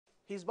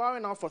He's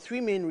bowing out for three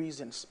main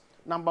reasons.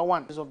 Number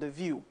one is of the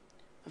view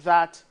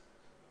that,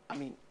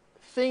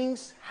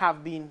 things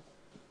have been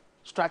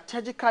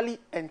strategically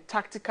and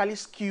tactically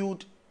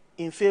skewed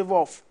in favor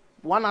of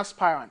one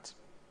aspirant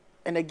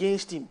and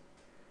against him.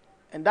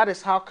 And that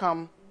is how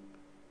come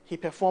he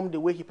performed the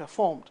way he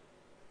performed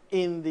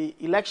in the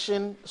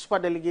election,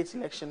 superdelegates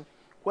election,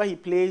 where he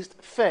placed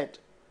third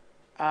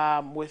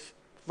with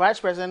Vice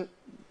President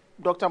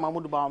Dr.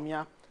 Mahmoud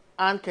Bawumia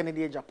and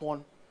Kennedy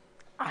Japan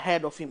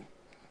ahead of him.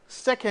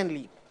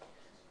 Secondly,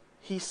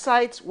 he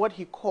cites what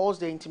he calls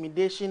the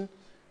intimidation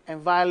and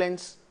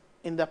violence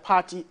in the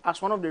party as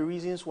one of the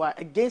reasons why,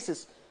 against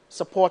his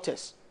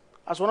supporters,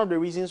 as one of the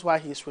reasons why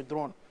he is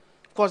withdrawn.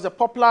 Of course, the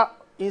popular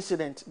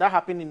incident that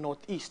happened in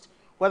Northeast,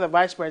 where the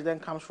vice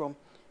president comes from,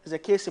 is a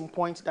case in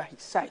point that he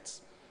cites,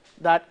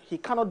 that he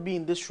cannot be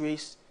in this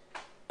race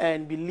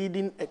and be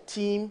leading a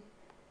team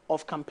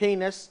of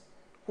campaigners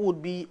who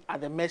would be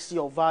at the mercy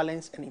of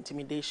violence and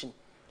intimidation.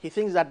 He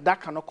thinks that that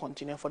cannot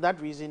continue. For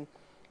that reason,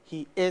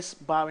 he is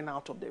bowing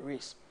out of the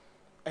race.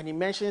 And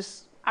he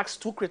asks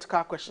two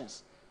critical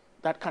questions.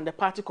 That can the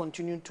party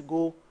continue to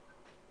go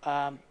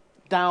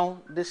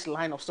down this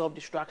line of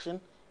self-destruction?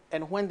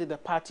 And when did the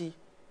party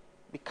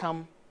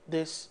become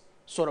this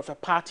sort of a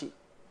party,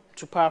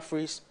 to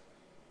paraphrase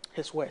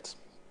his words?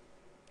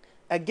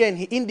 Again,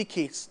 he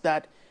indicates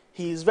that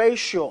he is very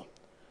sure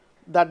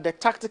that the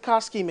tactical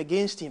scheme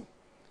against him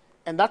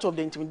and that of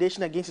the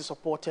intimidation against his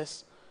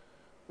supporters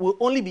will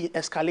only be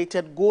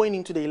escalated going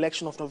into the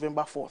election of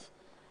November 4th.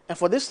 And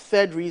for this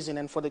third reason,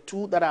 and for the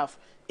two that I've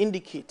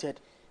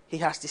indicated, he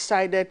has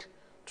decided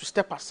to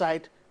step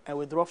aside and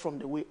withdraw from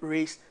the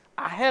race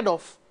ahead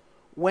of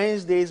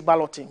Wednesday's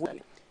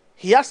balloting.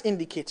 He has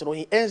indicated, or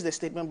he ends the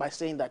statement by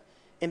saying that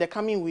in the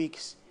coming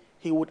weeks,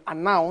 he would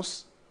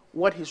announce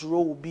what his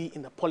role will be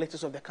in the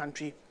politics of the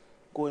country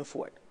going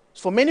forward.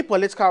 So for many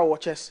political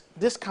watchers,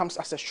 this comes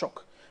as a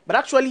shock. But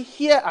actually,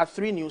 here at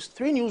 3 News,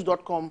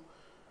 3news.com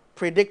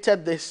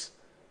predicted this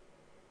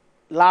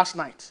last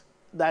night,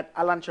 that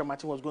Alan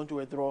Kyerematen was going to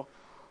withdraw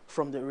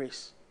from the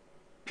race.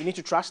 You need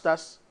to trust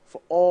us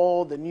for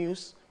all the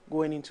news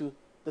going into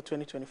the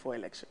 2024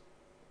 election.